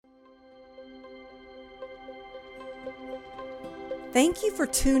Thank you for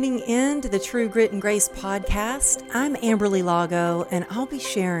tuning in to the True Grit and Grace podcast. I'm Amberly Lago, and I'll be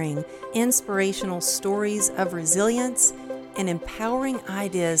sharing inspirational stories of resilience and empowering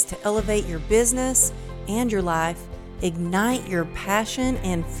ideas to elevate your business and your life, ignite your passion,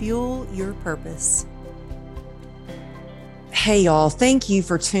 and fuel your purpose. Hey, y'all. Thank you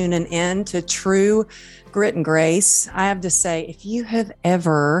for tuning in to True Grit and Grace. I have to say, if you have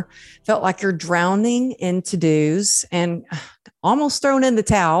ever felt like you're drowning in to-dos and almost thrown in the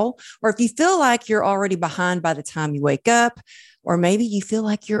towel, or if you feel like you're already behind by the time you wake up, or maybe you feel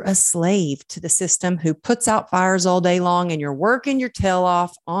like you're a slave to the system who puts out fires all day long and you're working your tail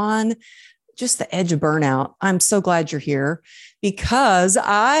off on just the edge of burnout, I'm so glad you're here because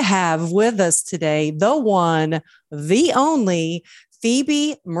I have with us today the one, the only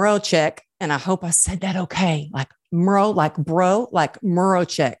Phoebe Mroczek. And I hope I said that okay. Like Mroczek.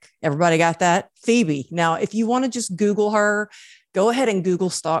 Everybody got that? Phoebe. Now, if you want to just Google her, go ahead and Google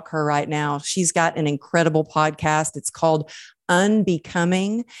stalk her right now. She's got an incredible podcast. It's called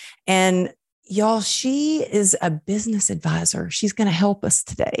Unbecoming. And y'all, she is a business advisor. She's going to help us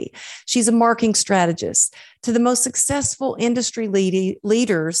today. She's a marketing strategist to the most successful industry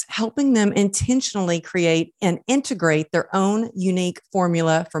leaders, helping them intentionally create and integrate their own unique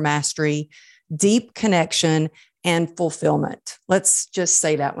formula for mastery, deep connection, and fulfillment. Let's just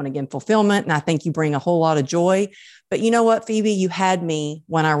say that one again, fulfillment. And I think you bring a whole lot of joy. But you know what, Phoebe, you had me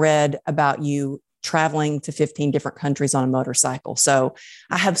when I read about you traveling to 15 different countries on a motorcycle. So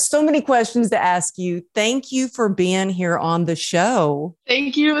I have so many questions to ask you. Thank you for being here on the show.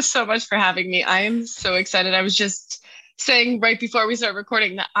 Thank you so much for having me. I am so excited. I was just saying right before we start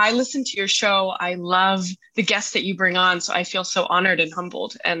recording that I listen to your show. I love the guests that you bring on. So I feel so honored and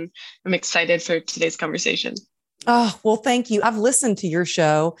humbled, and I'm excited for today's conversation. Oh, well, thank you. I've listened to your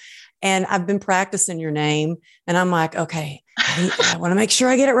show and I've been practicing your name, and I'm like, okay, I want to make sure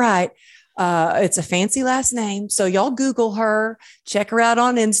I get it right. It's a fancy last name. So y'all Google her, check her out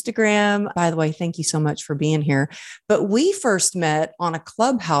on Instagram. By the way, thank you so much for being here. But we first met on a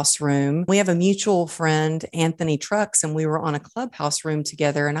clubhouse room. We have a mutual friend, Anthony Trucks, and we were on a clubhouse room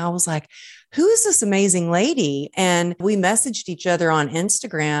together. And I was like, who is this amazing lady? And we messaged each other on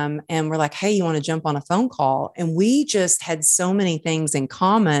Instagram and we're like, hey, you want to jump on a phone call? And we just had so many things in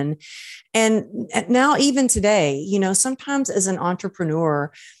common. And now, even today, you know, sometimes as an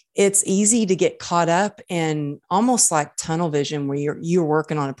entrepreneur, it's easy to get caught up in almost like tunnel vision where you're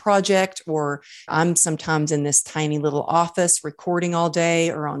working on a project, or I'm sometimes in this tiny little office recording all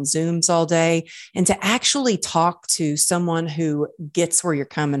day or on Zooms all day. And to actually talk to someone who gets where you're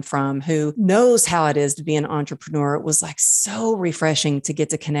coming from, who knows how it is to be an entrepreneur, it was like so refreshing to get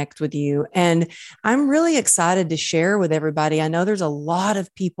to connect with you. And I'm really excited to share with everybody. I know there's a lot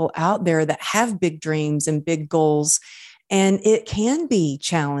of people out there that have big dreams and big goals, and it can be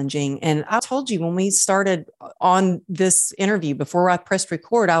challenging. And I told you when we started on this interview, before I pressed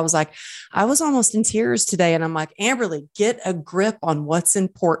record, I was like, I was almost in tears today. And I'm like, Amberly, get a grip on what's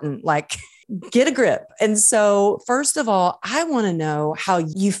important. Like, get a grip. And so first of all, I want to know how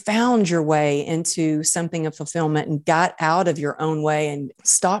you found your way into something of fulfillment and got out of your own way and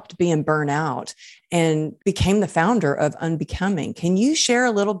stopped being burnt out and became the founder of Unbecoming. Can you share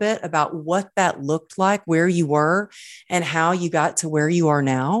a little bit about what that looked like, where you were, and how you got to where you are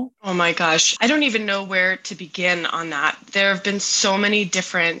now? Oh my gosh. I don't even know where to begin on that. There have been so many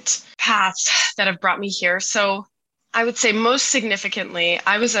different paths that have brought me here. So I would say most significantly,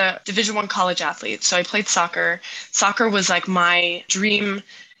 I was a Division I college athlete. So I played soccer. Soccer was like my dream.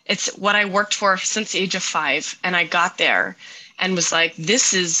 It's what I worked for since the age of 5. And I got there and was like,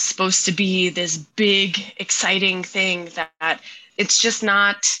 this is supposed to be this big, exciting thing that it's just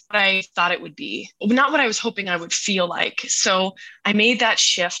not what I thought it would be, not what I was hoping I would feel like. So I made that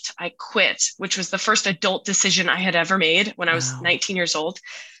shift. I quit, which was the first adult decision I had ever made when I was 19 years old.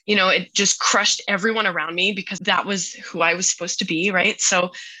 You know, it just crushed everyone around me because that was who I was supposed to be, right?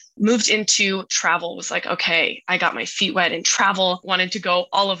 So moved into travel, was like, okay, I got my feet wet in travel, wanted to go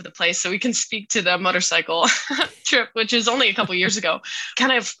all over the place. So we can speak to the motorcycle trip, which is only a couple of years ago.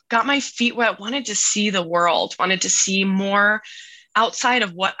 Kind of got my feet wet, wanted to see the world, wanted to see more outside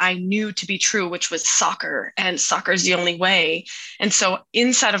of what I knew to be true, which was soccer, and soccer is the only way. And so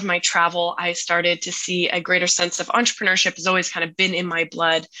inside of my travel, I started to see a greater sense of entrepreneurship has always kind of been in my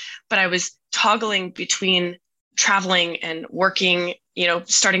blood, but I was toggling between traveling and working, you know,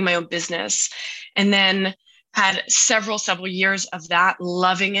 starting my own business. And then had several years of that,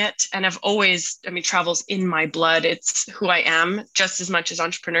 loving it. And I've always, travel's in my blood. It's who I am just as much as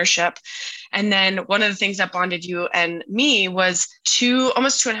entrepreneurship. And then one of the things that bonded you and me was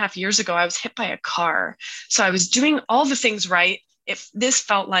almost 2.5 years ago, I was hit by a car. So I was doing all the things right, if this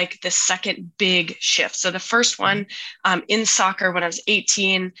felt like the second big shift. So the first one in soccer when I was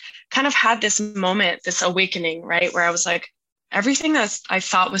 18, kind of had this moment, this awakening, right? Where I was like, everything that I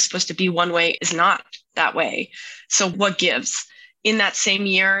thought was supposed to be one way is not that way. So what gives? In that same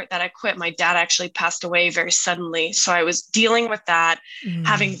year that I quit, my dad actually passed away very suddenly. So I was dealing with that,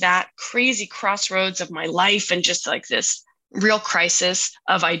 having that crazy crossroads of my life and just like this real crisis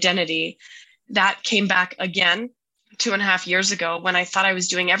of identity. That came back again 2.5 years ago when I thought I was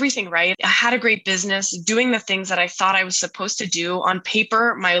doing everything right. I had a great business, doing the things that I thought I was supposed to do. On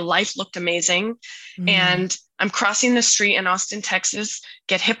paper, my life looked amazing. And I'm crossing the street in Austin, Texas,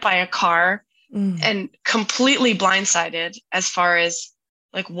 get hit by a car and completely blindsided as far as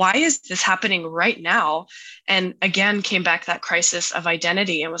like, why is this happening right now? And again, came back that crisis of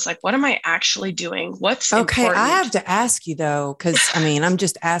identity and was like, what am I actually doing? What's okay? important? I have to ask you though, because I mean, I'm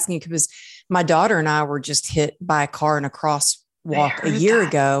just asking you because my daughter and I were just hit by a car in a crosswalk a year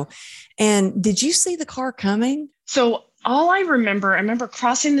ago. And did you see the car coming? So all I remember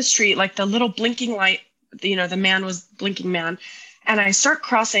crossing the street, like the little blinking light, the man was blinking man. And I start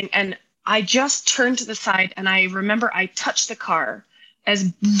crossing and I just turned to the side and I remember I touched the car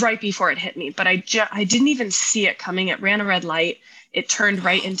as right before it hit me, but I didn't even see it coming. It ran a red light. It turned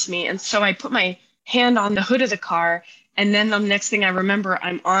right into me. And so I put my hand on the hood of the car. And then the next thing I remember,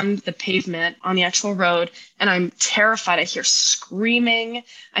 I'm on the pavement on the actual road and I'm terrified. I hear screaming.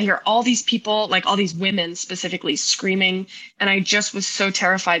 I hear all these people, like all these women specifically screaming. And I just was so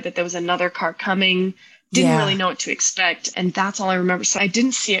terrified that there was another car coming. Didn't really know what to expect. And that's all I remember. So I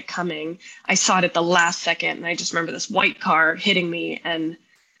didn't see it coming. I saw it at the last second. And I just remember this white car hitting me. And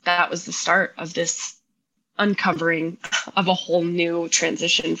that was the start of this uncovering of a whole new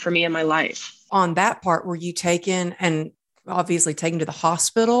transition for me in my life. On that part, were you taken and obviously taken to the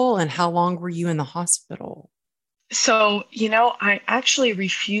hospital? And how long were you in the hospital? So, I actually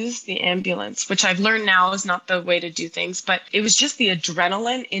refused the ambulance, which I've learned now is not the way to do things, but it was just the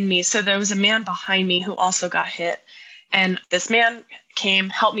adrenaline in me. So there was a man behind me who also got hit. And this man came,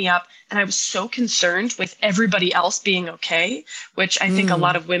 helped me up. And I was so concerned with everybody else being okay, which I think a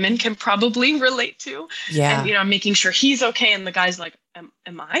lot of women can probably relate to. Yeah. And, I'm making sure he's okay. And the guy's like,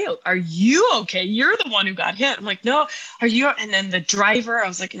 are you okay? You're the one who got hit. I'm like, no, are you? And then the driver, I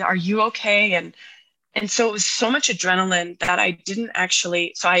was like, are you okay? And so it was so much adrenaline that I didn't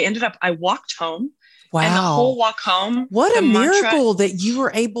actually, so I walked home. Wow. And the whole walk home. What a miracle that you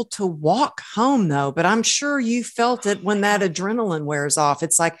were able to walk home though. But I'm sure you felt it when that adrenaline wears off.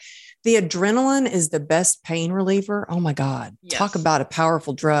 It's like the adrenaline is the best pain reliever. Oh my God. Yes. Talk about a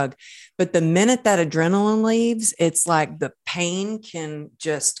powerful drug. But the minute that adrenaline leaves, it's like the pain can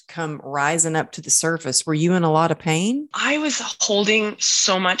just come rising up to the surface. Were you in a lot of pain? I was holding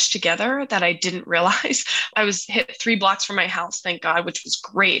so much together that I didn't realize. I was hit 3 blocks from my house, thank God, which was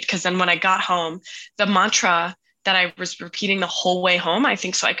great. Because then when I got home, the mantra that I was repeating the whole way home, I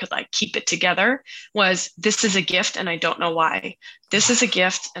think so I could like keep it together, was this is a gift and I don't know why. This is a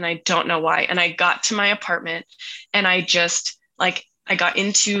gift and I don't know why. And I got to my apartment and I just I got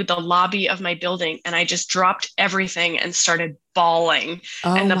into the lobby of my building and I just dropped everything and started bawling.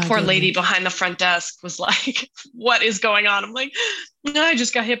 And the poor lady behind the front desk was like, what is going on? I'm like, no, I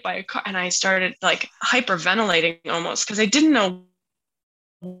just got hit by a car. And I started like hyperventilating almost because I didn't know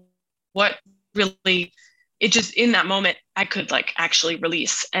what really, it just in that moment I could like actually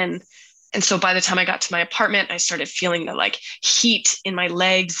release. And so by the time I got to my apartment, I started feeling the like heat in my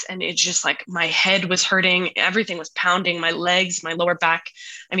legs and it just like my head was hurting. Everything was pounding, my legs, my lower back.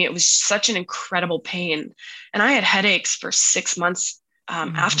 I mean, it was such an incredible pain. And I had headaches for 6 months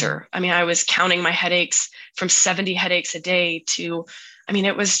after. I mean, I was counting my headaches from 70 headaches a day to, I mean,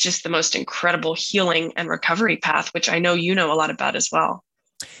 it was just the most incredible healing and recovery path, which I know you know a lot about as well.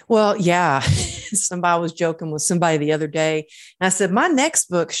 Well, yeah, I was joking with somebody the other day and I said, my next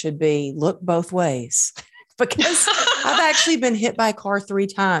book should be Look Both Ways because I've actually been hit by a car 3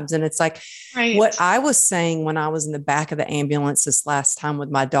 times. And it's like what I was saying when I was in the back of the ambulance this last time with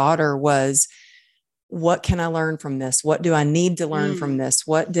my daughter was, what can I learn from this? What do I need to learn from this?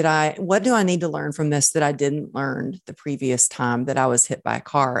 What do I need to learn from this that I didn't learn the previous time that I was hit by a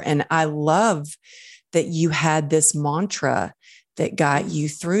car? And I love that you had this mantra that got you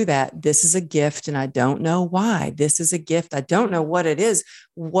through that. This is a gift and I don't know why. This is a gift. I don't know what it is.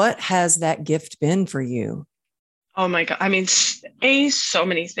 What has that gift been for you? Oh my God. I mean, so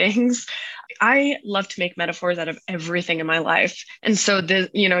many things. I love to make metaphors out of everything in my life. And so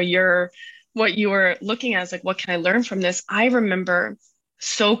what you were looking at is like, what can I learn from this? I remember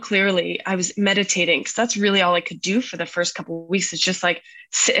so clearly. I was meditating because that's really all I could do for the first couple of weeks, is just like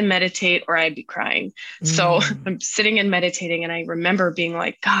sit and meditate or I'd be crying. So Mm. I'm sitting and meditating, and I remember being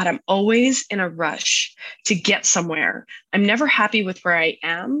like, God, I'm always in a rush to get somewhere. I'm never happy with where I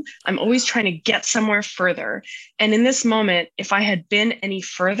am. I'm always trying to get somewhere further. And in this moment, if I had been any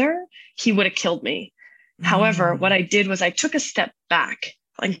further, he would have killed me. However, what Mm. I did was I took a step back.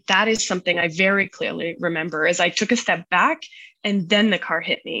 Like that is something I very clearly remember, is I took a step back and then the car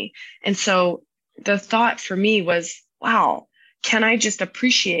hit me. And so the thought for me was, wow, can I just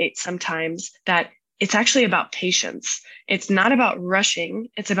appreciate sometimes that it's actually about patience? It's not about rushing.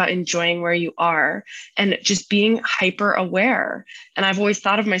 It's about enjoying where you are and just being hyper aware. And I've always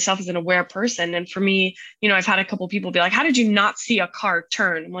thought of myself as an aware person. And for me, I've had a couple of people be like, how did you not see a car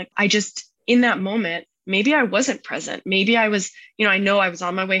turn? I'm like, I just, in that moment, maybe I wasn't present. Maybe I was, I know I was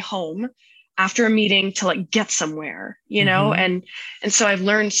on my way home after a meeting to like get somewhere, Mm-hmm. and so I've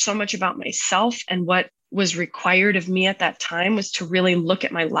learned so much about myself, and what was required of me at that time was to really look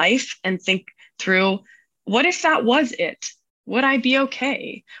at my life and think through, what if that was it? Would I be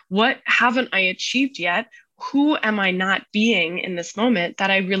okay? What haven't I achieved yet? Who am I not being in this moment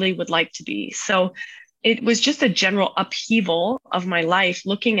that I really would like to be? So it was just a general upheaval of my life,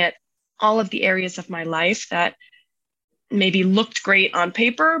 looking at all of the areas of my life that maybe looked great on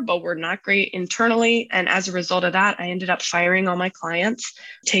paper, but were not great internally. And as a result of that, I ended up firing all my clients,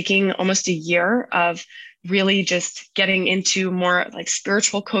 taking almost a year of really just getting into more like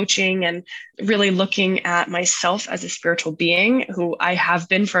spiritual coaching and really looking at myself as a spiritual being, who I have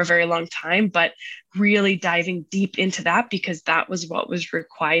been for a very long time, but really diving deep into that because that was what was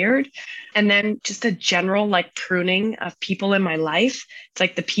required. And then just a general like pruning of people in my life. It's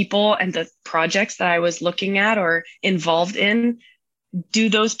like the people and the projects that I was looking at or involved in, do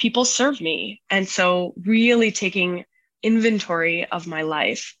those people serve me? And so really taking inventory of my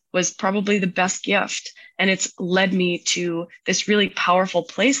life was probably the best gift. And it's led me to this really powerful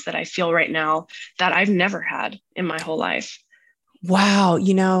place that I feel right now that I've never had in my whole life. Wow.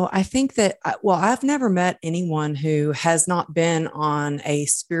 I think that, well, I've never met anyone who has not been on a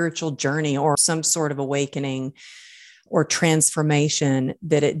spiritual journey or some sort of awakening or transformation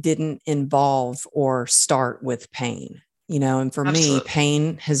that it didn't involve or start with pain. And for me, Absolutely.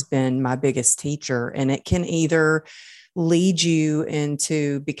 pain has been my biggest teacher, and it can either lead you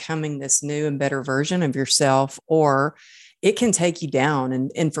into becoming this new and better version of yourself, or it can take you down.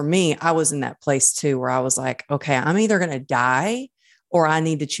 And for me, I was in that place too, where I was like, okay, I'm either going to die or I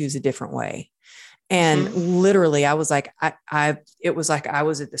need to choose a different way. And Mm-hmm. literally, I was like, it was like I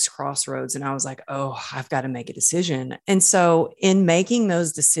was at this crossroads, and I was like, oh, I've got to make a decision. And so, in making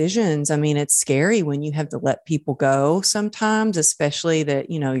those decisions, I mean, it's scary when you have to let people go sometimes, especially that,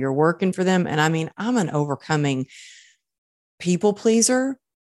 you're working for them. And I mean, I'm an overcoming people pleaser.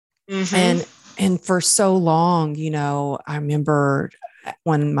 Mm-hmm. And for so long, I remember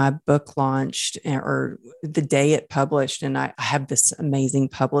when my book launched, or the day it published, and I have this amazing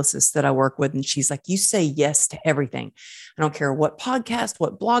publicist that I work with, and she's like, you say yes to everything. I don't care what podcast,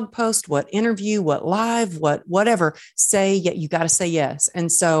 what blog post, what interview, what live, whatever, say, yeah, you got to say yes.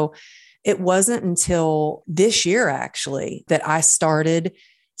 And so it wasn't until this year actually that I started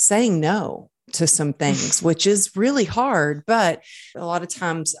saying no to some things, which is really hard. But a lot of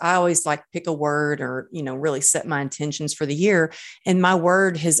times I always like pick a word, or, really set my intentions for the year. And my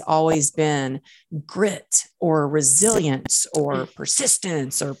word has always been grit or resilience or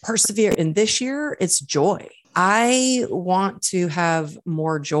persistence or persevere. And this year it's joy. I want to have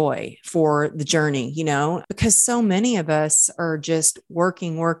more joy for the journey, because so many of us are just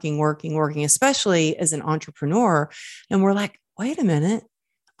working, working, working, working, especially as an entrepreneur. And we're like, wait a minute,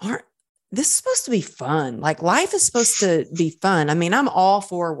 aren't this is supposed to be fun? Like life is supposed to be fun. I mean, I'm all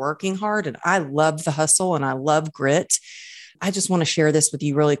for working hard, and I love the hustle and I love grit. I just want to share this with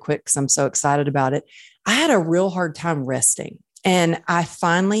you really quick because I'm so excited about it. I had a real hard time resting. And I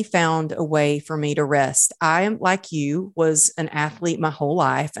finally found a way for me to rest. I am like you, was an athlete my whole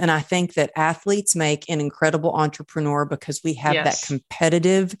life. And I think that athletes make an incredible entrepreneur because we have that Yes.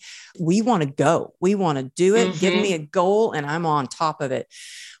 competitive, we want to go, we want to do it. Give Mm-hmm. me a goal and I'm on top of it.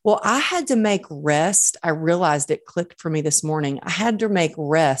 Well, I had to make rest. I realized it clicked for me this morning. I had to make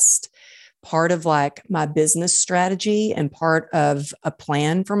rest part of like my business strategy and part of a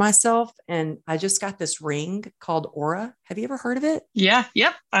plan for myself. And I just got this ring called Aura. Have you ever heard of it? Yeah.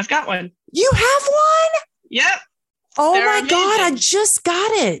 Yep. I've got one. You have one? Yep. Oh They're my God, I amazing. just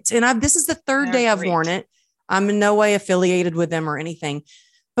got it. And this is the third They're day I've worn great. it. I'm in no way affiliated with them or anything,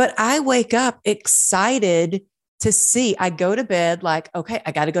 but I wake up excited to see. I go to bed like, okay,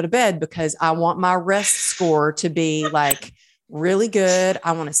 I got to go to bed because I want my rest score to be like really good.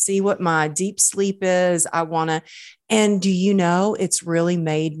 I want to see what my deep sleep is. And do you know, it's really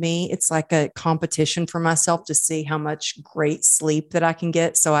made me, it's like a competition for myself to see how much great sleep that I can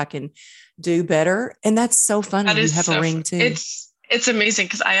get so I can do better. And that's so funny. That You is have a ring too. it's amazing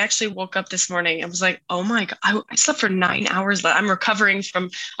because I actually woke up this morning and was like, oh my God, I slept for 9 hours. I'm recovering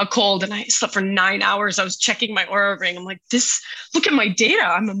from a cold and I slept for 9 hours. I was checking my Aura ring. I'm like, look at my data.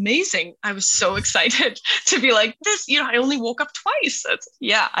 I'm amazing. I was so excited to be like this, I only woke up twice.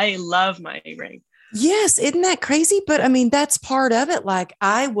 I love my ring. Yes, isn't that crazy? But I mean, that's part of it. Like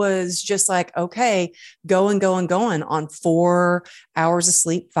I was just like, okay, going on 4 hours of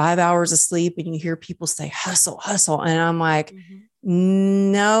sleep, 5 hours of sleep. And you hear people say, hustle, hustle. And I'm like,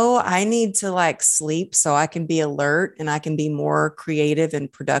 no, I need to like sleep so I can be alert and I can be more creative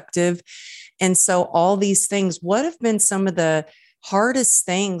and productive. And so all these things, what have been some of the hardest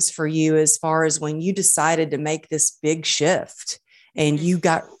things for you as far as when you decided to make this big shift and you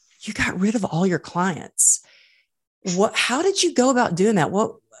got rid of all your clients? How did you go about doing that?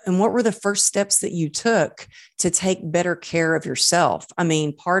 What were the first steps that you took to take better care of yourself? I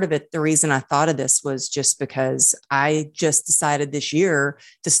mean, part of it, the reason I thought of this was just because I just decided this year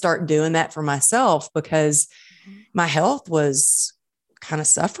to start doing that for myself because my health was kind of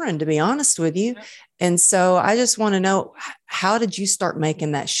suffering, to be honest with you. And so I just want to know, how did you start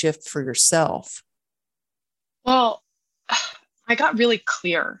making that shift for yourself? Well, I got really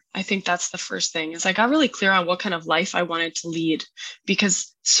clear. I think that's the first thing is I got really clear on what kind of life I wanted to lead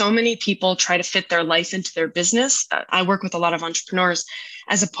because so many people try to fit their life into their business. I work with a lot of entrepreneurs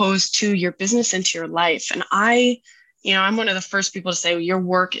as opposed to your business into your life. And I'm one of the first people to say, well, your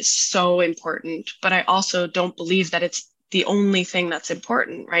work is so important, but I also don't believe that it's the only thing that's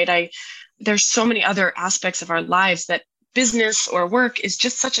important, right? There's so many other aspects of our lives that business or work is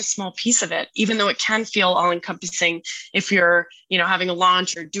just such a small piece of it, even though it can feel all encompassing. If you're, having a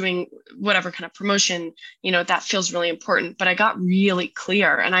launch or doing whatever kind of promotion, that feels really important. But I got really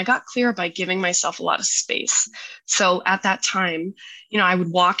clear, and I got clear by giving myself a lot of space. So at that time, I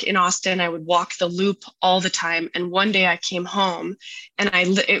would walk in Austin, I would walk the loop all the time. And one day I came home and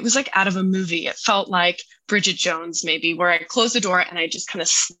it was like out of a movie. It felt like Bridget Jones, maybe, where I closed the door and I just kind of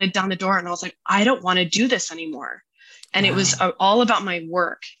slid down the door and I was like, I don't want to do this anymore. And It was all about my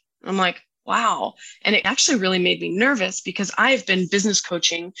work. I'm like, wow. And it actually really made me nervous because I've been business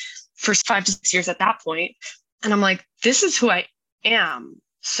coaching for 5 to 6 years at that point. And I'm like, this is who I am.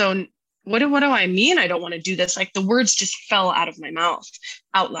 So what do I mean? I don't want to do this. Like the words just fell out of my mouth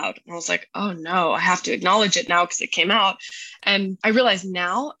out loud. And I was like, oh no, I have to acknowledge it now because it came out. And I realized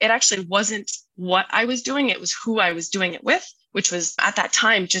now it actually wasn't what I was doing. It was who I was doing it with, which was at that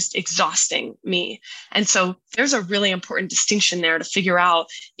time just exhausting me. And so there's a really important distinction there to figure out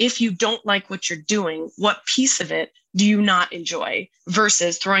if you don't like what you're doing, what piece of it do you not enjoy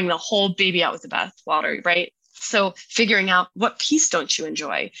versus throwing the whole baby out with the bathwater, right? So figuring out what piece don't you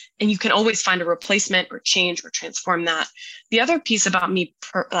enjoy, and you can always find a replacement or change or transform that. The other piece about me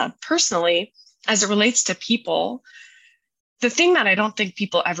personally, as it relates to people, the thing that I don't think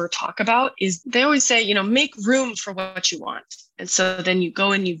people ever talk about is they always say, make room for what you want. And so then you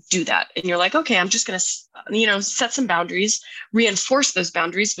go and you do that. And you're like, okay, I'm just going to, set some boundaries, reinforce those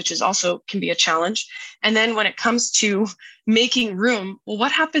boundaries, which is also can be a challenge. And then when it comes to making room, well,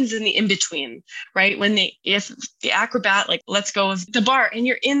 what happens in the in-between, right? If the acrobat, like let's go with the bar and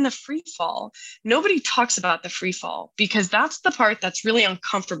you're in the free fall, nobody talks about the free fall because that's the part that's really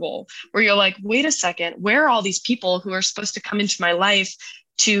uncomfortable where you're like, wait a second, where are all these people who are supposed to come into my life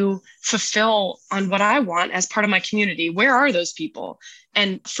to fulfill on what I want as part of my community? Where are those people?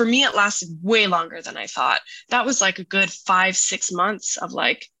 And for me, it lasted way longer than I thought. That was like a good 5-6 months of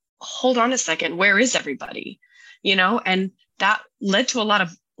like, hold on a second, where is everybody? And that led to a lot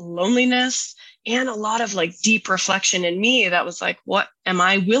of loneliness and a lot of like deep reflection in me that was like, what am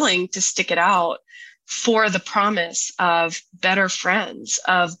I willing to stick it out for the promise of better friends,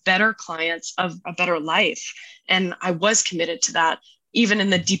 of better clients, of a better life? And I was committed to that, even in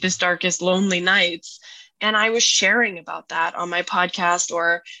the deepest, darkest, lonely nights. And I was sharing about that on my podcast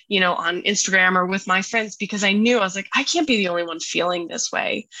or, on Instagram or with my friends, because I knew I was like, I can't be the only one feeling this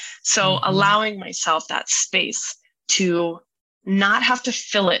way. So allowing myself that space to not have to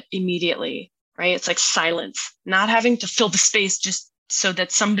fill it immediately, right? It's like silence, not having to fill the space just so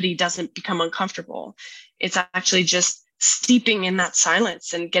that somebody doesn't become uncomfortable. It's actually just steeping in that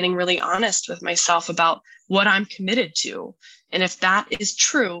silence and getting really honest with myself about what I'm committed to. And if that is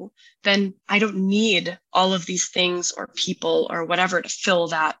true, then I don't need all of these things or people or whatever to fill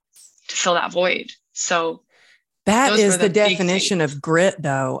that void. So That Those were is the the big definition things. of grit,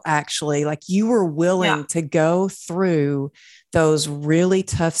 though, actually. Like you were willing to go through those really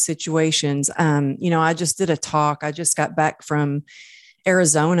tough situations. I just did a talk. I just got back from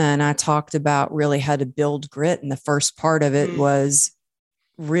Arizona and I talked about really how to build grit. And the first part of it was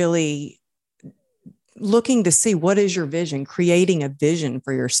really looking to see what is your vision, creating a vision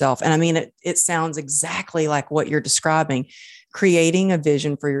for yourself. And I mean, it sounds exactly like what you're describing, creating a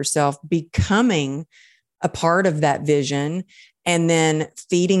vision for yourself, becoming a part of that vision, and then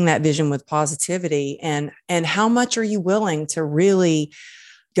feeding that vision with positivity. And how much are you willing to really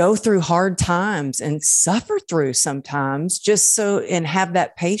go through hard times and suffer through sometimes and have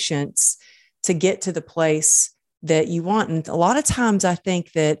that patience to get to the place that you want. And a lot of times I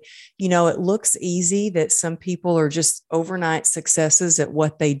think that, it looks easy, that some people are just overnight successes at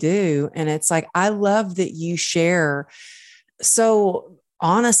what they do. And it's like, I love that you share so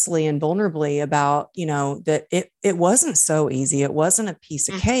honestly and vulnerably about, that it wasn't so easy. It wasn't a piece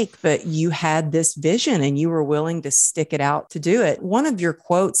of cake, but you had this vision and you were willing to stick it out to do it. One of your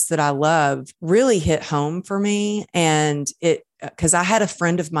quotes that I love really hit home for me. And because I had a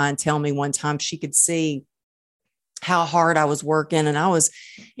friend of mine tell me one time she could see how hard I was working. And I was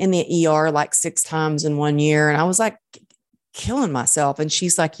in the ER like 6 times in 1 year. And I was like killing myself. And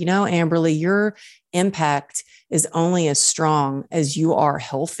she's like, Amberly, your impact is only as strong as you are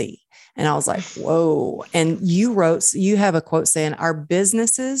healthy. And I was like, whoa. And you have a quote saying, our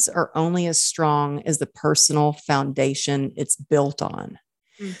businesses are only as strong as the personal foundation it's built on.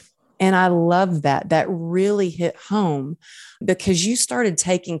 And I love that. That really hit home because you started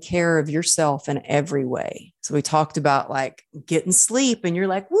taking care of yourself in every way. So we talked about like getting sleep and you're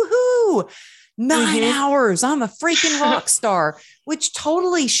like, woohoo, 9 hours. I'm a freaking rock star, which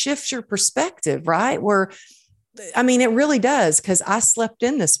totally shifts your perspective, right? It really does. Cause I slept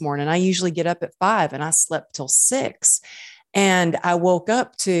in this morning. I usually get up at 5 and I slept till 6. And I woke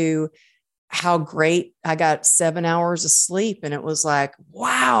up to how great I got 7 hours of sleep. And it was like,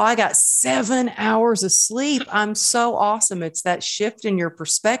 wow, I got 7 hours of sleep. I'm so awesome. It's that shift in your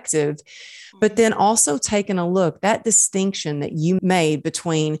perspective, but then also taking a look, that distinction that you made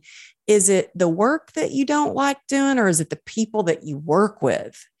between, is it the work that you don't like doing, or is it the people that you work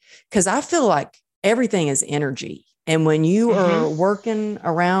with? Because I feel like everything is energy. And when you are working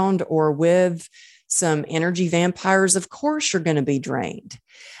around or with some energy vampires, of course, you're going to be drained.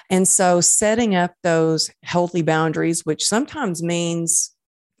 And so setting up those healthy boundaries, which sometimes means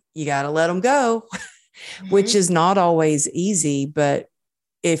you got to let them go, which is not always easy. But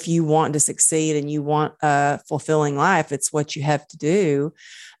if you want to succeed and you want a fulfilling life, it's what you have to do.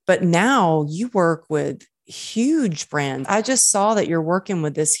 But now you work with huge brands. I just saw that you're working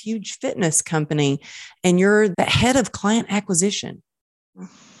with this huge fitness company and you're the head of client acquisition.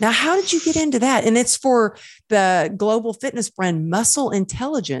 Now, how did you get into that? And it's for the global fitness brand Muscle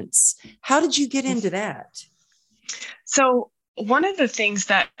Intelligence. How did you get into that? So one of the things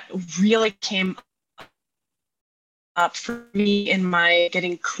that really came up for me in my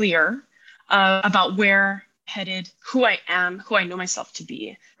getting clear about where headed, who I am, who I know myself to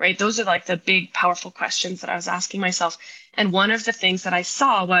be, right? Those are like the big, powerful questions that I was asking myself. And one of the things that I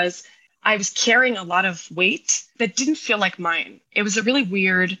saw was I was carrying a lot of weight that didn't feel like mine. It was a really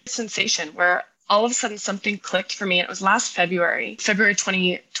weird sensation where all of a sudden something clicked for me. And it was last February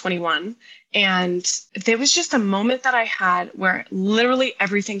 2021. And there was just a moment that I had where literally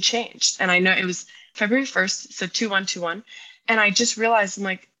everything changed. And I know it was February 1st, so 2121. And I just realized, I'm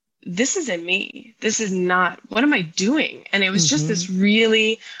like, this isn't me. This is not, what am I doing? And it was just this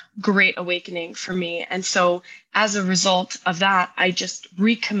really great awakening for me. And so as a result of that, I just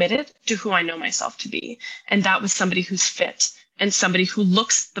recommitted to who I know myself to be. And that was somebody who's fit and somebody who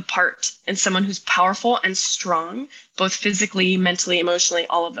looks the part and someone who's powerful and strong, both physically, mentally, emotionally,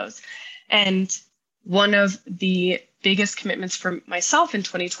 all of those. And one of the biggest commitments for myself in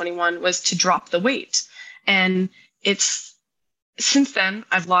 2021 was to drop the weight. And since then,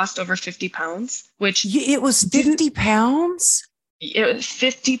 I've lost over 50 pounds, which it was 50 pounds. It was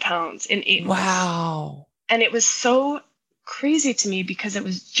 50 pounds in 8 months. Wow. And it was so crazy to me because it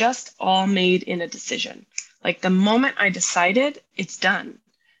was just all made in a decision. Like the moment I decided, it's done.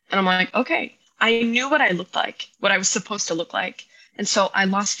 And I'm like, okay, I knew what I looked like, what I was supposed to look like. And so I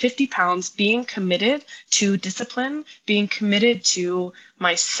lost 50 pounds being committed to discipline, being committed to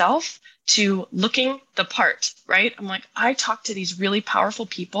myself, to looking the part, right? I'm like, I talk to these really powerful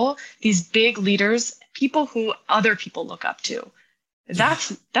people, these big leaders, people who other people look up to.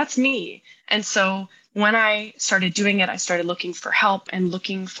 That's me. And so when I started doing it, I started looking for help and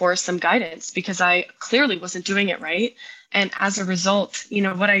looking for some guidance because I clearly wasn't doing it right. And as a result,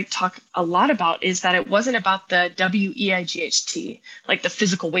 what I talk a lot about is that it wasn't about the WEIGHT, like the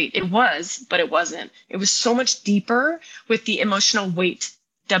physical weight. It was, but it wasn't. It was so much deeper with the emotional weight,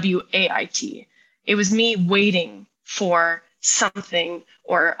 WAIT. It was me waiting for something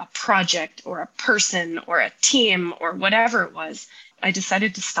or a project or a person or a team or whatever it was. I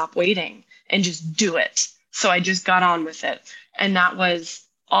decided to stop waiting and just do it. So I just got on with it. And that was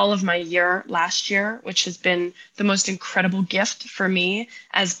all of my year last year, which has been the most incredible gift for me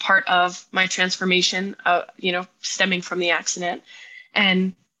as part of my transformation, stemming from the accident.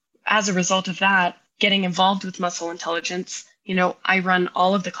 And as a result of that, getting involved with muscle intelligence, I run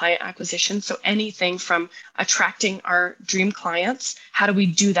all of the client acquisition. So anything from attracting our dream clients, how do we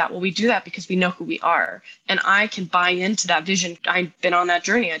do that? Well, we do that because we know who we are. And I can buy into that vision. I've been on that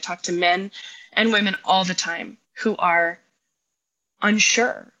journey. I talk to men and women all the time who are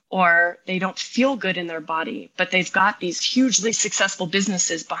unsure or they don't feel good in their body, but they've got these hugely successful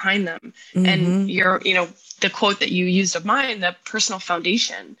businesses behind them. Mm-hmm. And the quote that you used of mine, the personal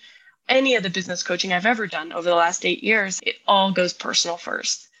foundation, any of the business coaching I've ever done over the last 8 years, it all goes personal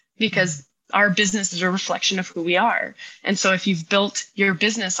first because our business is a reflection of who we are. And so if you've built your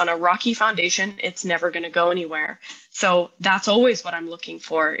business on a rocky foundation, it's never going to go anywhere. So that's always what I'm looking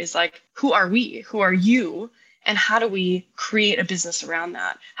for is like, who are we? Who are you? And how do we create a business around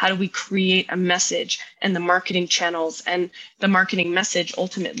that? How do we create a message and the marketing channels and the marketing message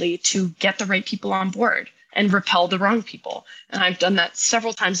ultimately to get the right people on board and repel the wrong people? And I've done that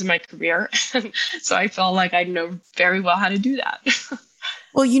several times in my career. So I felt like I know very well how to do that.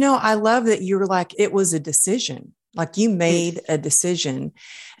 Well, I love that you were like, it was a decision, like you made a decision.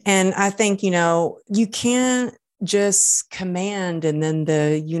 And I think, you can't just command and then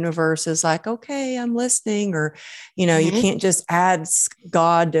the universe is like, okay, I'm listening. Or, you can't just ask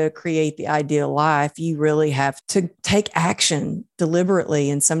God to create the ideal life. You really have to take action deliberately.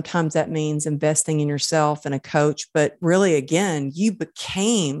 And sometimes that means investing in yourself and a coach. But really, again, you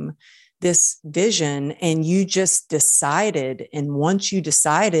became this vision and you just decided. And once you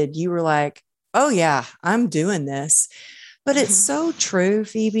decided, you were like, oh yeah, I'm doing this. But it's so true,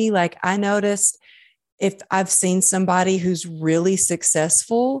 Phoebe. Like I noticed if I've seen somebody who's really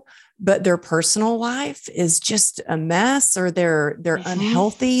successful, but their personal life is just a mess or they're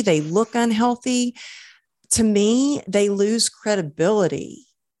unhealthy, they look unhealthy. To me, they lose credibility,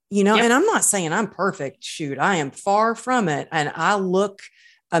 and I'm not saying I'm perfect. Shoot, I am far from it. And I look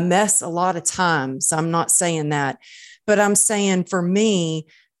a mess a lot of times. I'm not saying that, but I'm saying for me,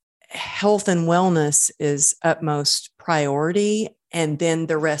 health and wellness is utmost priority. And then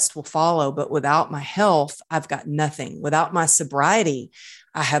the rest will follow. But without my health, I've got nothing. Without my sobriety,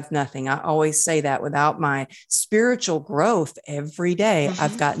 I have nothing. I always say that without my spiritual growth every day,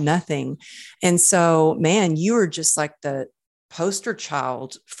 I've got nothing. And so, man, you are just like the poster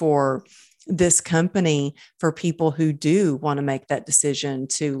child for this company for people who do want to make that decision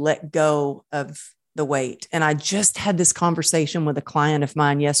to let go of the weight. And I just had this conversation with a client of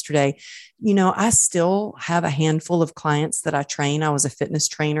mine yesterday. I still have a handful of clients that I train. I was a fitness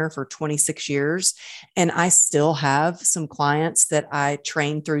trainer for 26 years, and I still have some clients that I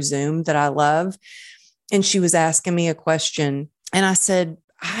train through Zoom that I love. And she was asking me a question, and I said,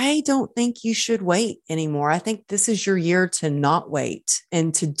 I don't think you should wait anymore. I think this is your year to not wait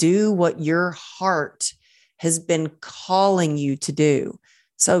and to do what your heart has been calling you to do.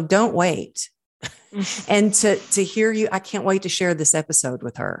 So don't wait. And to hear you, I can't wait to share this episode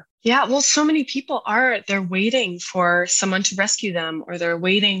with her. Yeah, well, so many people they're waiting for someone to rescue them, or they're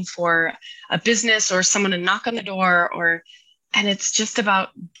waiting for a business or someone to knock on the door, and it's just about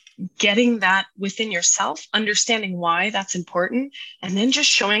getting that within yourself, understanding why that's important, and then just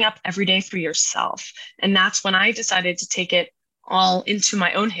showing up every day for yourself. And that's when I decided to take it all into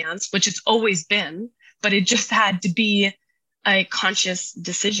my own hands, which it's always been, but it just had to be a conscious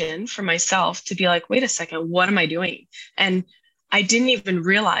decision for myself to be like, wait a second, what am I doing? And I didn't even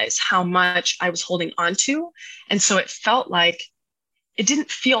realize how much I was holding on to. And so it felt like it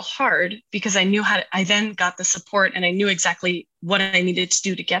didn't feel hard because I knew I then got the support and I knew exactly what I needed to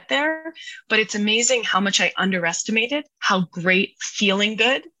do to get there. But it's amazing how much I underestimated how great feeling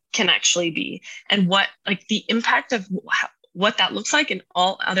good can actually be, and what like the impact of what that looks like in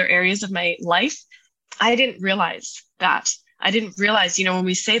all other areas of my life. I didn't realize that. I didn't realize, when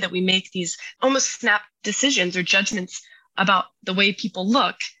we say that we make these almost snap decisions or judgments about the way people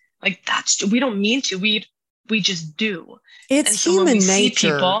look, like we don't mean to, we just do. It's so human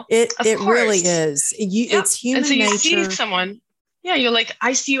nature. It really is. It's human nature. And so you see someone, yeah, you're like,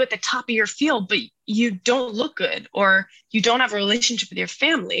 I see you at the top of your field, but you don't look good, or you don't have a relationship with your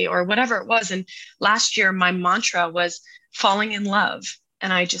family, or whatever it was. And last year, my mantra was falling in love.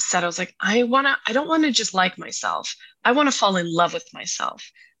 And I just said, I was like, I don't want to just like myself. I want to fall in love with myself.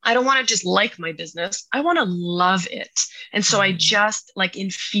 I don't want to just like my business. I want to love it. And so I just like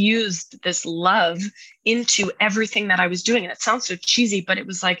infused this love into everything that I was doing. And it sounds so cheesy, but it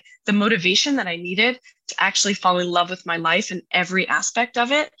was like the motivation that I needed to actually fall in love with my life and every aspect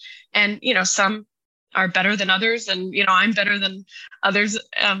of it. And, some are better than others. And, I'm better than others,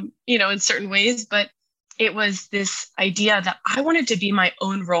 in certain ways. But it was this idea that I wanted to be my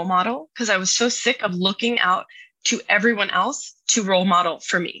own role model because I was so sick of looking out to everyone else to role model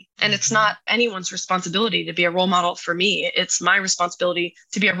for me. And it's not anyone's responsibility to be a role model for me. It's my responsibility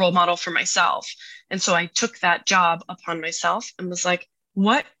to be a role model for myself. And so I took that job upon myself and was like,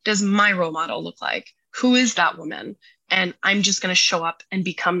 what does my role model look like? Who is that woman? And I'm just going to show up and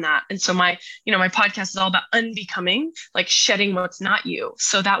become that. And so my podcast is all about unbecoming, like shedding what's not you.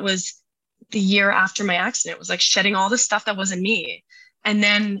 So that was the year after my accident. It was like shedding all the stuff that wasn't me. And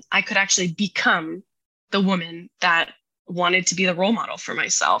then I could actually become the woman that wanted to be the role model for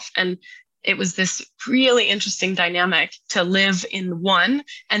myself. And it was this really interesting dynamic to live in one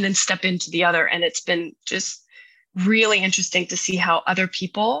and then step into the other. And it's been just really interesting to see how other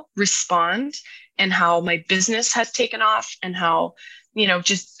people respond and how my business has taken off and how,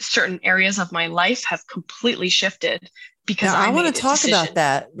 just certain areas of my life have completely shifted because now, I want to talk decision. about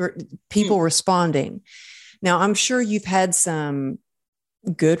that. People responding. Now, I'm sure you've had some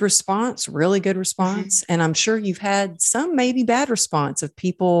good response, really good response. And I'm sure you've had some maybe bad response of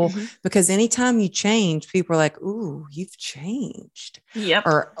people because anytime you change, people are like, ooh, you've changed. Yep.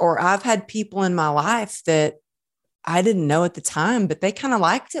 Or I've had people in my life that I didn't know at the time, but they kind of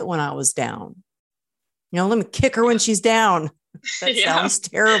liked it when I was down. Let me kick her when she's down. That sounds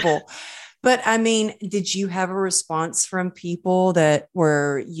terrible. But I mean, did you have a response from people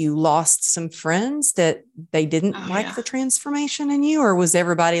where you lost some friends that they didn't like the transformation in you? Or was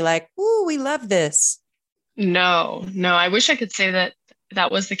everybody like, ooh, we love this? No, I wish I could say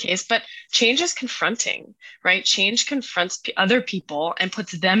that was the case, but change is confronting, right? Change confronts other people and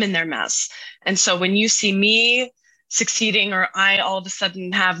puts them in their mess. And so when you see me succeeding, or I all of a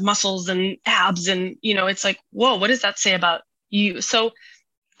sudden have muscles and abs and, it's like, whoa, what does that say about you? So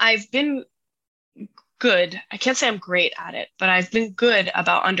I've been good. I can't say I'm great at it, but I've been good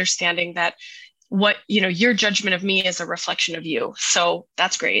about understanding that your judgment of me is a reflection of you. So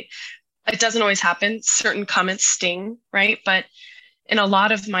that's great. It doesn't always happen. Certain comments sting, right? But in a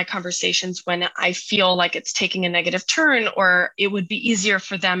lot of my conversations, when I feel like it's taking a negative turn, or it would be easier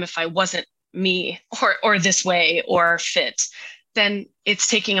for them if I wasn't me or this way or fit, then it's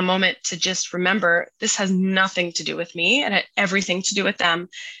taking a moment to just remember this has nothing to do with me and had everything to do with them.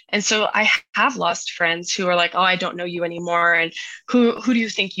 And so I have lost friends who are like, oh, I don't know you anymore. And who do you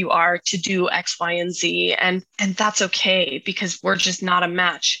think you are to do X, Y, and Z? And that's okay, because we're just not a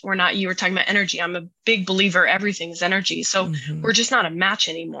match. You were talking about energy. I'm a big believer, everything's energy. So we're just not a match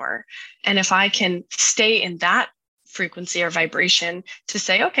anymore. And if I can stay in that frequency or vibration to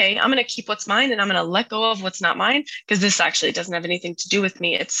say, okay, I'm going to keep what's mine and I'm going to let go of what's not mine, because this actually doesn't have anything to do with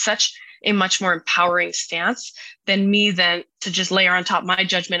me. It's such a much more empowering stance than me then to just layer on top my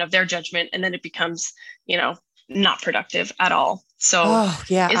judgment of their judgment. And then it becomes, not productive at all. So I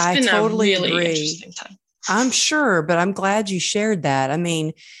been totally a really agree. Interesting time. I'm sure, but I'm glad you shared that. I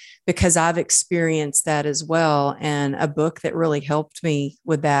mean, because I've experienced that as well. And a book that really helped me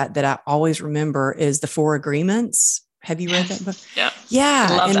with that I always remember is The Four Agreements. Have you read that book? Yeah.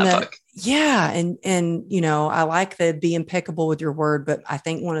 I love that book. Yeah. And, I like the be impeccable with your word, but I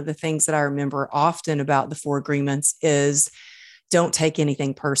think one of the things that I remember often about the Four Agreements is don't take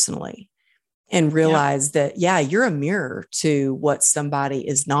anything personally, and realize that, you're a mirror to what somebody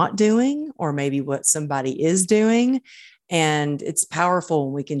is not doing, or maybe what somebody is doing. And it's powerful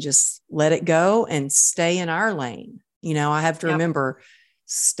when we can just let it go and stay in our lane. I have to remember,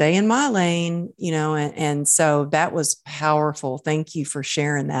 stay in my lane, and so that was powerful. Thank you for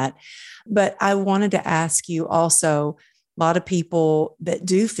sharing that. But I wanted to ask you also, a lot of people that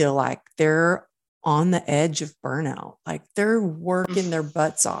do feel like they're on the edge of burnout, like they're working their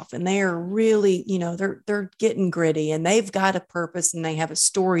butts off and they are really, they're getting gritty and they've got a purpose and they have a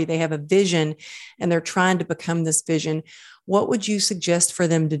story, they have a vision, and they're trying to become this vision. What would you suggest for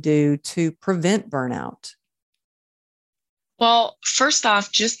them to do to prevent burnout? Well, first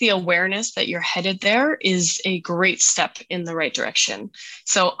off, just the awareness that you're headed there is a great step in the right direction.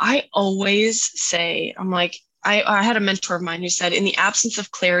 So I always say, I'm like, I had a mentor of mine who said, in the absence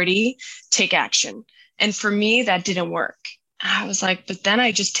of clarity, take action. And for me, that didn't work. I was like, but then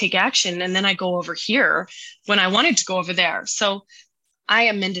I just take action and then I go over here when I wanted to go over there. So I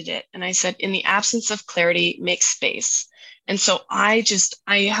amended it and I said, in the absence of clarity, make space. And so I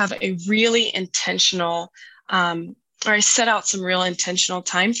have a really intentional, or I set out some real intentional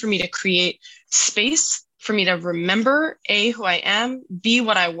time for me to create space for me to remember A, who I am, B,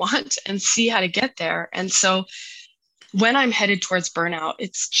 what I want, and C, how to get there. And so when I'm headed towards burnout,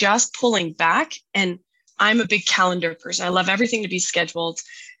 it's just pulling back. And I'm a big calendar person. I love everything to be scheduled.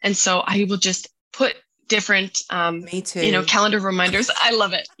 And so I will just put different, Me too. calendar reminders. I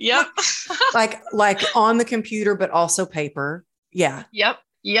love it. Yep. like on the computer, but also paper. Yeah. Yep.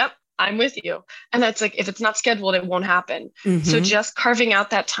 I'm with you. And that's like, if it's not scheduled, it won't happen. Mm-hmm. So just carving out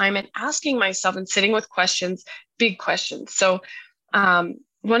that time and asking myself and sitting with questions, big questions. So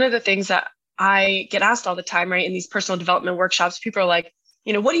one of the things that I get asked all the time, right, in these personal development workshops, people are like,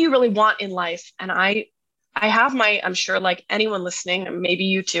 what do you really want in life? And I have I'm sure like anyone listening, and maybe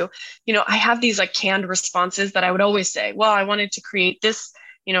you too, I have these like canned responses that I would always say, well, I wanted to create this,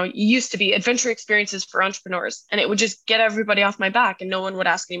 it used to be adventure experiences for entrepreneurs, and it would just get everybody off my back and no one would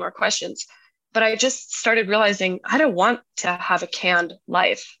ask any more questions. But I just started realizing I don't want to have a canned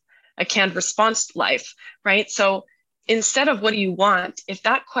life, a canned response life, right? So instead of what do you want, if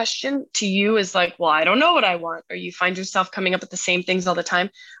that question to you is like, well, I don't know what I want, or you find yourself coming up with the same things all the time,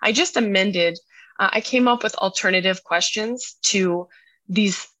 I just amended. I came up with alternative questions to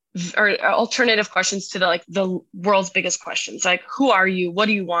these, or alternative questions to the world's biggest questions, like who are you, what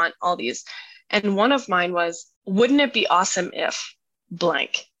do you want, all these. And one of mine was, wouldn't it be awesome if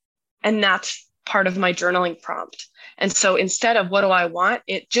blank? And that's part of my journaling prompt. And so instead of what do I want,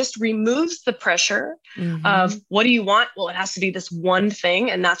 it just removes the pressure of what do you want? Well, it has to be this one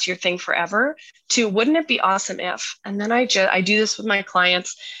thing and that's your thing forever, to wouldn't it be awesome if? And then I do this with my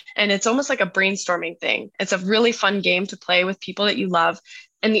clients, and it's almost like a brainstorming thing. It's a really fun game to play with people that you love.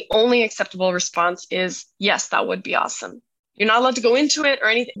 And the only acceptable response is, yes, that would be awesome. You're not allowed to go into it or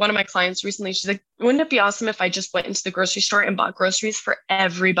anything. One of my clients recently, she's like, wouldn't it be awesome if I just went into the grocery store and bought groceries for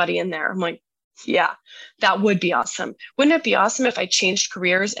everybody in there? I'm like, yeah, that would be awesome. Wouldn't it be awesome if I changed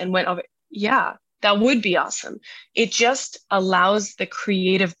careers and went over? Yeah, that would be awesome. It just allows the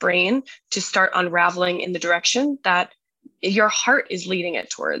creative brain to start unraveling in the direction that your heart is leading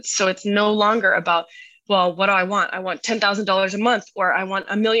it towards. So it's no longer about, well, what do I want? I want $10,000 a month, or I want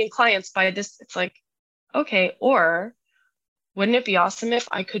 1 million clients by this. It's like, okay, or wouldn't it be awesome if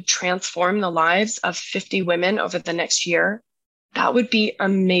I could transform the lives of 50 women over the next year? That would be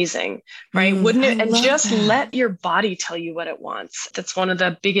amazing, right? Wouldn't it? And just let your body tell you what it wants. That's one of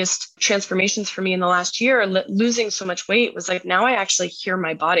the biggest transformations for me in the last year. Losing so much weight was like, now I actually hear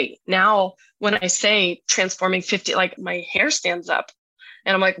my body. Now, when I say transforming 50, like my hair stands up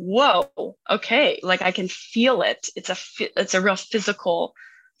and I'm like, whoa, okay. Like I can feel it. It's a real physical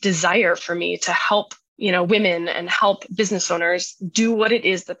desire for me to help women and help business owners do what it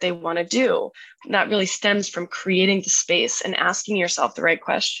is that they want to do. And that really stems from creating the space and asking yourself the right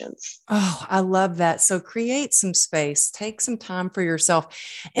questions. Oh, I love that. So create some space, take some time for yourself.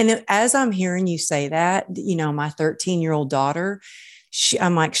 And as I'm hearing you say that, my 13-year-old daughter,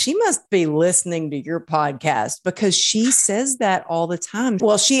 I'm like, she must be listening to your podcast, because she says that all the time.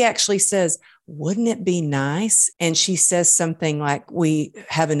 Well, she actually says, wouldn't it be nice? And she says something like, we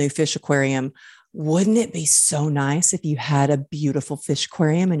have a new fish aquarium. Wouldn't it be so nice if you had a beautiful fish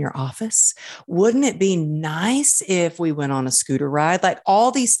aquarium in your office? Wouldn't it be nice if we went on a scooter ride? Like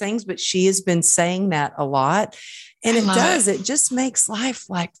all these things, but she has been saying that a lot. And it just makes life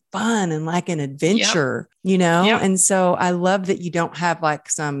like fun and like an adventure, Yep. And so I love that you don't have like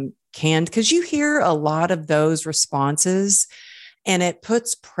some canned, because you hear a lot of those responses and it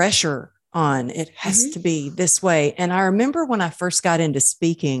puts pressure on. It has to be this way. And I remember when I first got into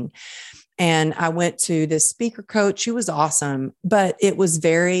speaking, and I went to this speaker coach who was awesome, but it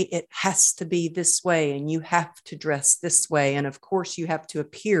has to be this way. And you have to dress this way. And of course you have to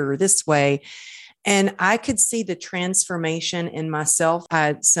appear this way. And I could see the transformation in myself. I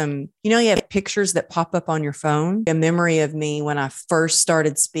had some, you have pictures that pop up on your phone, a memory of me when I first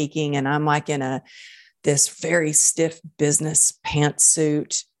started speaking, and I'm like in this very stiff business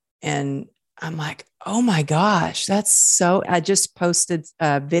pantsuit. And I'm like, oh my gosh, I just posted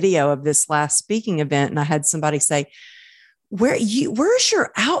a video of this last speaking event, and I had somebody say, where's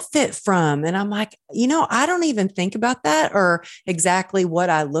your outfit from? And I'm like, I don't even think about that or exactly what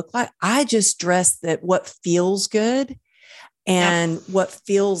I look like. I just dress what feels good and what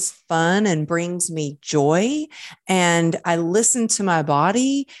feels fun and brings me joy. And I listen to my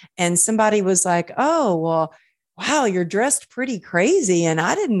body. And somebody was like, oh, well, wow, you're dressed pretty crazy. And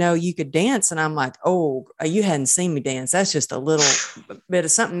I didn't know you could dance. And I'm like, oh, you hadn't seen me dance. That's just a little bit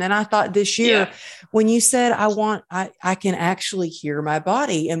of something. And I thought this year, when you said, I can actually hear my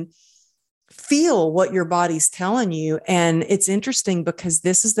body and feel what your body's telling you. And it's interesting because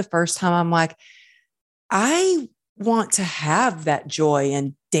this is the first time I'm like, I want to have that joy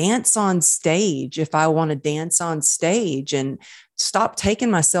and dance on stage if I want to dance on stage and stop taking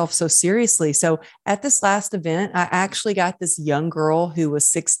myself so seriously. So at this last event, I actually got this young girl who was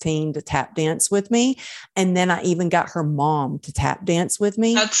 16 to tap dance with me. And then I even got her mom to tap dance with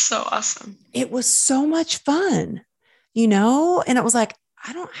me. That's so awesome. It was so much fun, and it was like,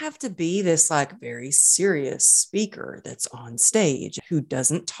 I don't have to be this like very serious speaker that's on stage who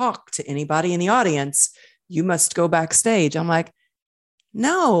doesn't talk to anybody in the audience. You must go backstage. I'm like,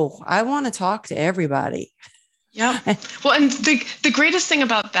 no, I want to talk to everybody. Yeah. Well, and the greatest thing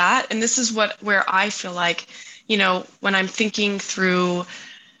about that, and this is where I feel like, when I'm thinking through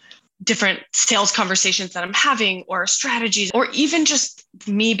different sales conversations that I'm having or strategies, or even just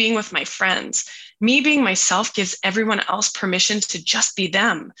me being with my friends, me being myself gives everyone else permission to just be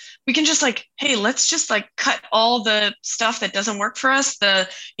them. We can just like, hey, let's just like cut all the stuff that doesn't work for us. I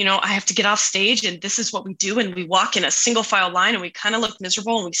have to get off stage and this is what we do. And we walk in a single file line and we kind of look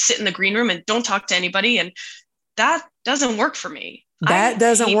miserable and we sit in the green room and don't talk to anybody. And that doesn't work for me. That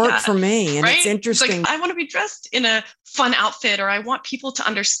doesn't work for me. And right? It's interesting. It's like, I want to be dressed in a fun outfit, or I want people to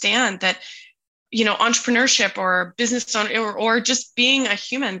understand that, entrepreneurship or business owner or just being a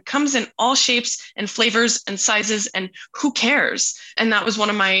human comes in all shapes and flavors and sizes, and who cares? And that was one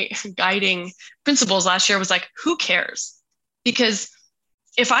of my guiding principles last year, was like, who cares? Because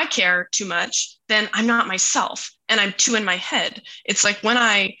if I care too much, then I'm not myself and I'm too in my head. It's like when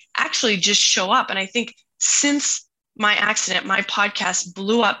I actually just show up. And I think since my accident, my podcast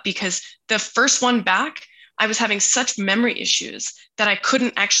blew up because the first one back, I was having such memory issues that I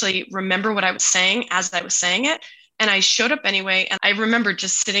couldn't actually remember what I was saying as I was saying it. And I showed up anyway. And I remember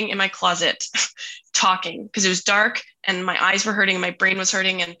just sitting in my closet talking because it was dark and my eyes were hurting and my brain was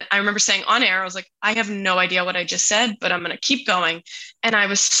hurting. And I remember saying on air, I was like, I have no idea what I just said, but I'm going to keep going. And I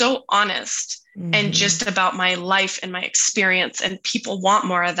was so honest and just about my life and my experience. And people want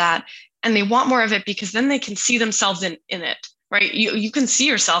more of that. And they want more of it because then they can see themselves in it, right? You can see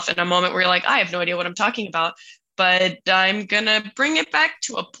yourself in a moment where you're like, I have no idea what I'm talking about, but I'm going to bring it back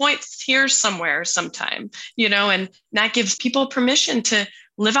to a point here somewhere sometime, and that gives people permission to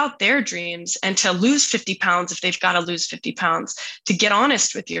live out their dreams and to lose 50 pounds if they've got to lose 50 pounds, to get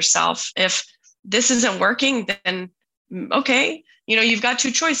honest with yourself. If this isn't working, then okay, you've got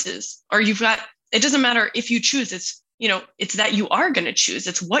two choices, or it doesn't matter if you choose, it's that you are going to choose.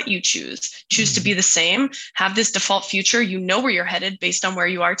 It's what you choose. Choose to be the same, have this default future, where you're headed based on where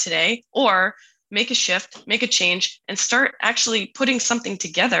you are today, or make a shift, make a change, and start actually putting something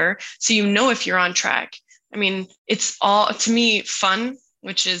together so if you're on track. I mean, it's all, to me, fun,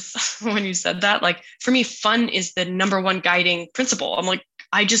 which is when you said that, like for me, fun is the number one guiding principle. I'm like,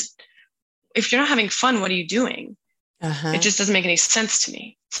 if you're not having fun, what are you doing? It just doesn't make any sense to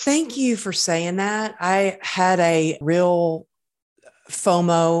me. Thank you for saying that. I had a real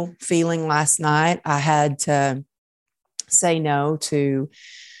FOMO feeling last night. I had to say no to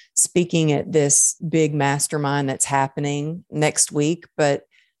speaking at this big mastermind that's happening next week. But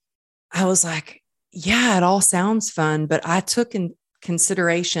I was like, yeah, it all sounds fun. But I took in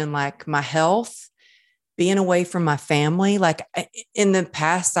consideration like my health, being away from my family. Like in the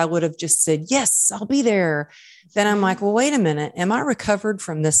past, I would have just said, yes, I'll be there. Then I'm like, well, wait a minute. Am I recovered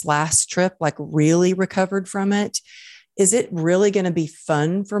from this last trip? Like really recovered from it? Is it really going to be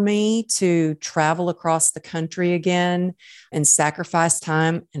fun for me to travel across the country again and sacrifice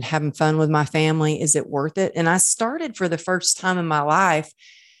time and having fun with my family? Is it worth it? And I started for the first time in my life,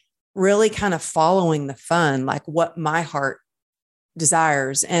 really kind of following the fun, like what my heart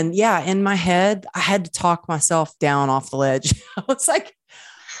desires. And yeah, in my head, I had to talk myself down off the ledge. I was like,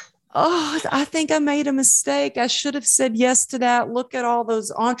 oh, I think I made a mistake. I should have said yes to that. Look at all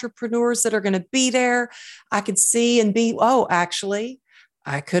those entrepreneurs that are going to be there. I could see and be, actually,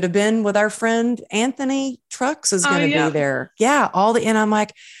 I could have been with our friend Anthony Trucks is going to be there. Yeah. And I'm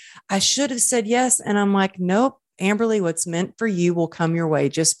like, I should have said yes. And I'm like, nope, Amberly, what's meant for you will come your way.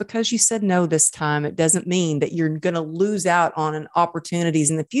 Just because you said no this time, it doesn't mean that you're going to lose out on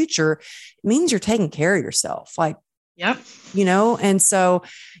opportunities in the future. It means you're taking care of yourself. Like, yep. And so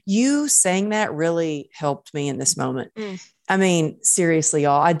you saying that really helped me in this moment. I mean, seriously,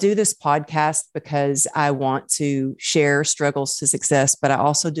 y'all, I do this podcast because I want to share struggles to success, but I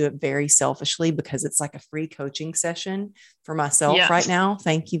also do it very selfishly because it's like a free coaching session for myself right now.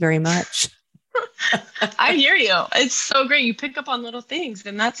 Thank you very much. I hear you. It's so great. You pick up on little things,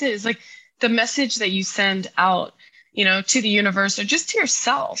 and that's it. It's like the message that you send out, to the universe or just to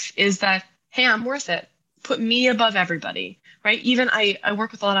yourself is that, hey, I'm worth it. Put me above everybody, right? Even I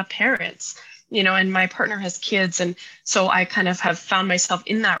work with a lot of parents, and my partner has kids. And so I kind of have found myself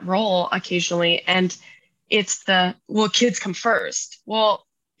in that role occasionally. And it's well, kids come first. Well,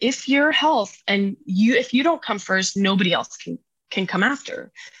 if your health and if you don't come first, nobody else can come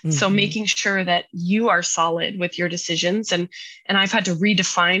after. So making sure that you are solid with your decisions. And I've had to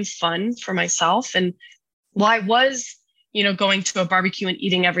redefine fun for myself. And I was, going to a barbecue and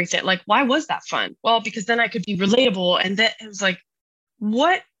eating everything. Like, why was that fun? Well, because then I could be relatable. And then it was like,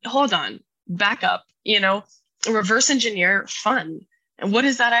 what? Hold on, back up, reverse engineer fun. And what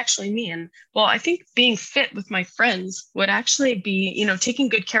does that actually mean? Well, I think being fit with my friends would actually be, taking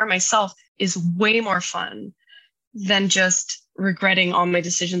good care of myself is way more fun than just regretting all my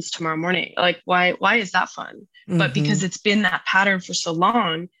decisions tomorrow morning. Like, why is that fun? But because it's been that pattern for so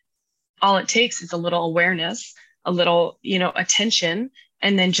long, all it takes is a little awareness, a little, attention,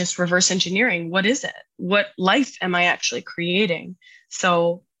 and then just reverse engineering. What is it? What life am I actually creating?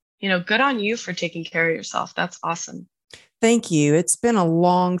 So, good on you for taking care of yourself. That's awesome. Thank you. It's been a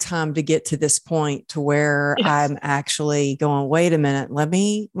long time to get to this point to where I'm actually going, wait a minute, let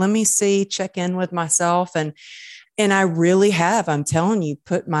me see, check in with myself. And I really have, I'm telling you,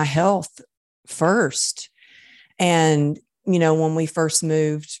 put my health first. And, when we first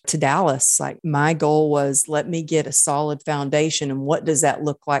moved to Dallas, like my goal was, let me get a solid foundation. And what does that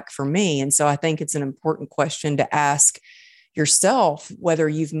look like for me? And so I think it's an important question to ask yourself, whether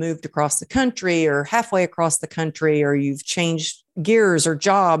you've moved across the country or halfway across the country, or you've changed gears or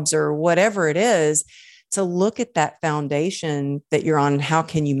jobs or whatever it is, to look at that foundation that you're on and how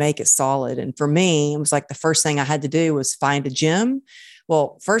can you make it solid. And for me, it was like the first thing I had to do was find a gym.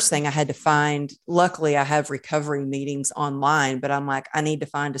 Well, first thing I had to find, luckily I have recovery meetings online, but I'm like, I need to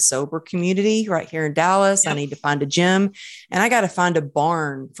find a sober community right here in Dallas. I need to find a gym, and I got to find a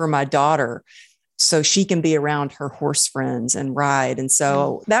barn for my daughter so she can be around her horse friends and ride. And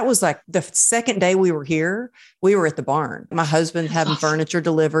so that was like the second day we were here, we were at the barn. My husband having furniture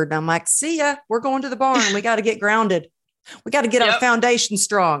delivered. And I'm like, see ya, we're going to the barn. We got to get grounded. We got to get our foundation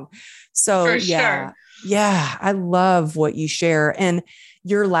strong. So sure. Yeah, I love what you share. And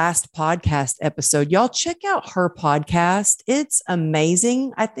your last podcast episode, y'all check out her podcast. It's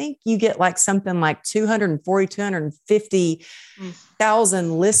amazing. I think you get like something like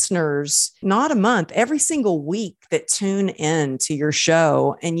 250,000 listeners, not a month, every single week that tune in to your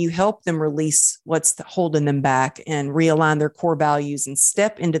show, and you help them release what's holding them back and realign their core values and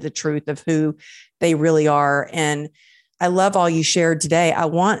step into the truth of who they really are. And I love all you shared today. I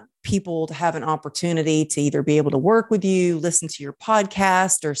want people to have an opportunity to either be able to work with you, listen to your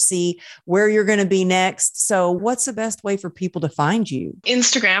podcast, or see where you're going to be next. So what's the best way for people to find you?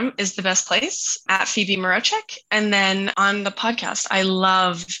 Instagram is the best place, at Phoebe Mroczek. And then on the podcast, I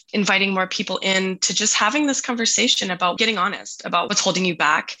love inviting more people in to just having this conversation about getting honest about what's holding you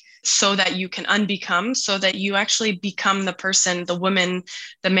back, so that you can unbecome, so that you actually become the person, the woman,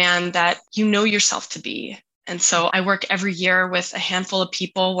 the man that you know yourself to be. And so I work every year with a handful of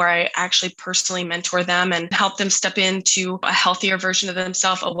people where I actually personally mentor them and help them step into a healthier version of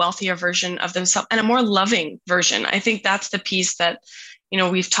themselves, a wealthier version of themselves, and a more loving version. I think that's the piece that,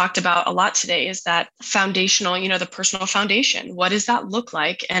 we've talked about a lot today, is that foundational, the personal foundation. What does that look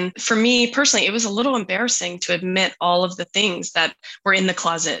like? And for me personally, it was a little embarrassing to admit all of the things that were in the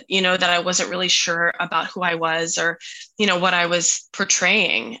closet, that I wasn't really sure about who I was, or, what I was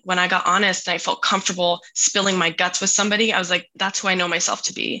portraying. When I got honest and I felt comfortable spilling my guts with somebody, I was like, that's who I know myself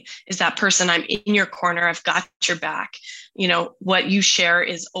to be, is that person. I'm in your corner. I've got your back. What you share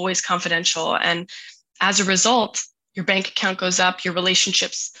is always confidential. And as a result, your bank account goes up, your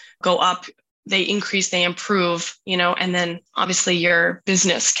relationships go up, they increase, they improve, and then obviously your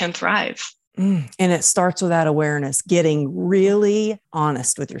business can thrive. And it starts with that awareness, getting really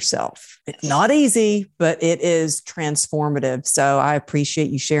honest with yourself. It's not easy, but it is transformative. So I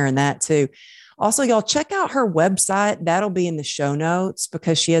appreciate you sharing that too. Also, y'all check out her website. That'll be in the show notes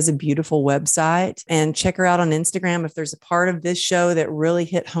because she has a beautiful website, and check her out on Instagram. If there's a part of this show that really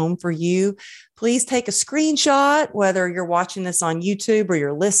hit home for you, please take a screenshot, whether you're watching this on YouTube or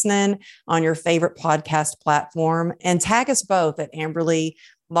you're listening on your favorite podcast platform, and tag us both at Amberly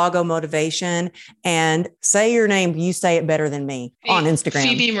Lago Motivation, and say your name. You say it better than me on Instagram.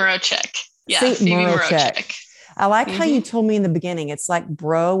 Phoebe Mroczek. Yeah, Phoebe Mroczek. I like how you told me in the beginning, it's like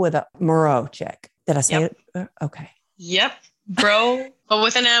bro with a Mroczek. Did I say it? Okay. Yep. Bro, but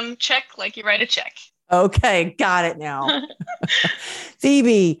with an M, check, like you write a check. Okay. Got it now.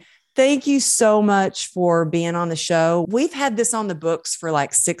 Phoebe, Thank you so much for being on the show. We've had this on the books for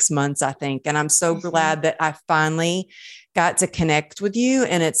like 6 months, I think. And I'm so glad that I finally got to connect with you,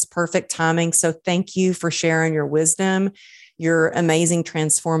 and it's perfect timing. So thank you for sharing your wisdom, your amazing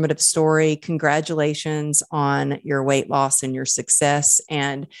transformative story. Congratulations on your weight loss and your success.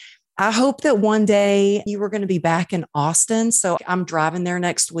 And I hope that one day you were going to be back in Austin. So I'm driving there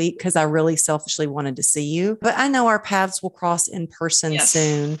next week because I really selfishly wanted to see you. But I know our paths will cross in person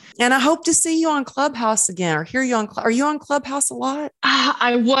soon. And I hope to see you on Clubhouse again or hear you on. Are you on Clubhouse a lot?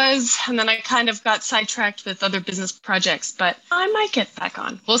 I was, and then I kind of got sidetracked with other business projects, but I might get back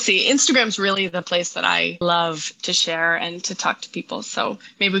on. We'll see. Instagram's really the place that I love to share and to talk to people. So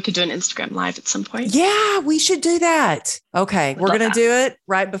maybe we could do an Instagram live at some point. Yeah, we should do that. Okay. We're going to do it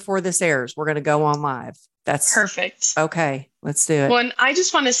right before this airs. We're going to go on live. That's perfect. Okay. Let's do it. Well, and I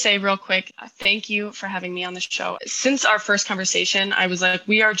just want to say real quick, thank you for having me on the show. Since our first conversation, I was like,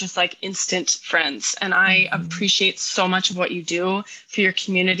 we are just like instant friends. And I appreciate so much of what you do for your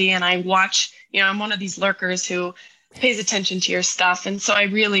community. And I watch, I'm one of these lurkers who pays attention to your stuff. And so I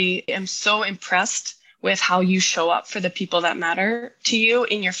really am so impressed with how you show up for the people that matter to you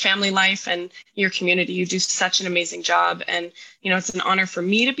in your family life and your community. You do such an amazing job. And, it's an honor for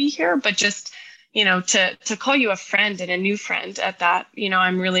me to be here, but just to call you a friend and a new friend at that,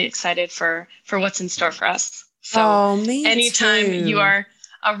 I'm really excited for what's in store for us. So anytime you are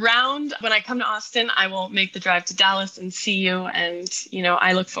around, when I come to Austin, I will make the drive to Dallas and see you. And,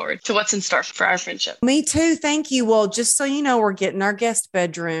 I look forward to what's in store for our friendship. Me too. Thank you. Well, just so you know, we're getting our guest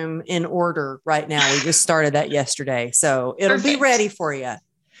bedroom in order right now. We just started that yesterday. So it'll be ready for you.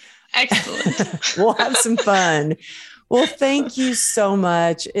 Excellent. We'll have some fun. Well, thank you so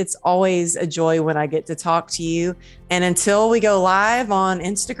much. It's always a joy when I get to talk to you. And until we go live on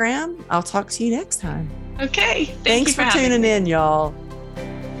Instagram, I'll talk to you next time. Okay. Thanks for tuning in, y'all.